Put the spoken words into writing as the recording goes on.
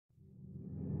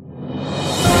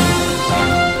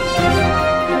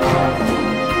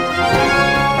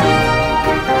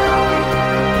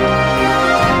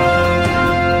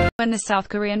when the South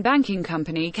Korean banking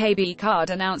company KB Card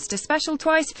announced a special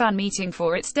twice fan meeting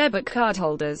for its debit card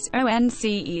holders.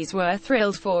 ONCEs were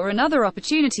thrilled for another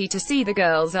opportunity to see the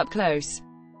girls up close.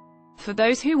 For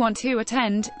those who want to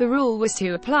attend, the rule was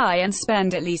to apply and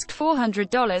spend at least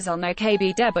 $400 on their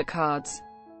KB debit cards.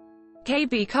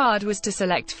 KB Card was to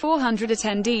select 400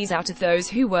 attendees out of those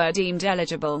who were deemed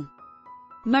eligible.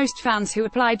 Most fans who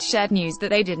applied shared news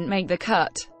that they didn't make the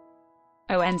cut.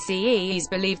 ONCEs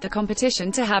believed the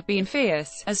competition to have been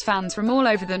fierce, as fans from all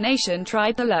over the nation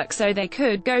tried their luck so they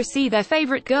could go see their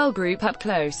favorite girl group up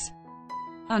close.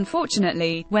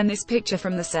 Unfortunately, when this picture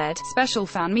from the said special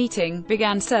fan meeting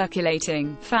began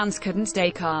circulating, fans couldn't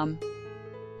stay calm.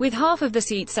 With half of the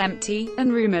seats empty,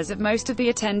 and rumors of most of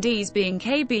the attendees being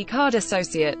KB Card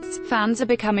associates, fans are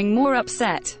becoming more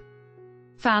upset.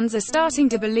 Fans are starting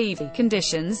to believe the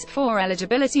conditions for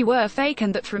eligibility were fake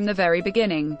and that from the very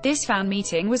beginning, this fan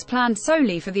meeting was planned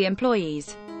solely for the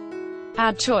employees.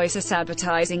 Ad choices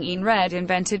advertising in red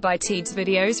invented by Teeds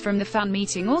videos from the fan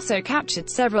meeting also captured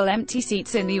several empty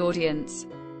seats in the audience.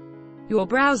 Your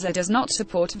browser does not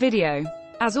support video.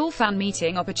 As all fan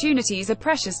meeting opportunities are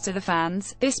precious to the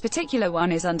fans, this particular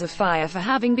one is under fire for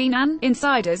having been an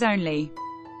insiders only.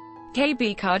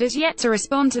 KB Card is yet to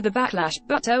respond to the backlash,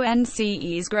 but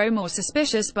ONCEs grow more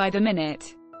suspicious by the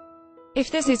minute.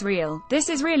 If this is real, this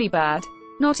is really bad.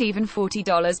 Not even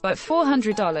 $40 but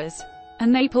 $400.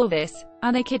 And they pull this.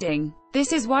 Are they kidding?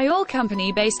 This is why all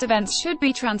company-based events should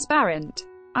be transparent.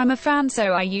 I'm a fan,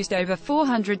 so I used over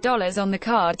 $400 on the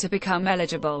card to become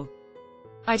eligible.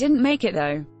 I didn't make it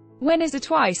though. When is a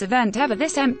twice event ever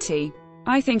this empty?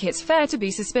 I think it's fair to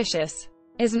be suspicious.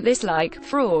 Isn't this like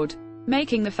fraud?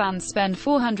 Making the fans spend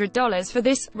 $400 for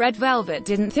this. Red Velvet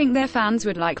didn't think their fans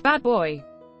would like Bad Boy.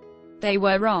 They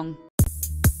were wrong.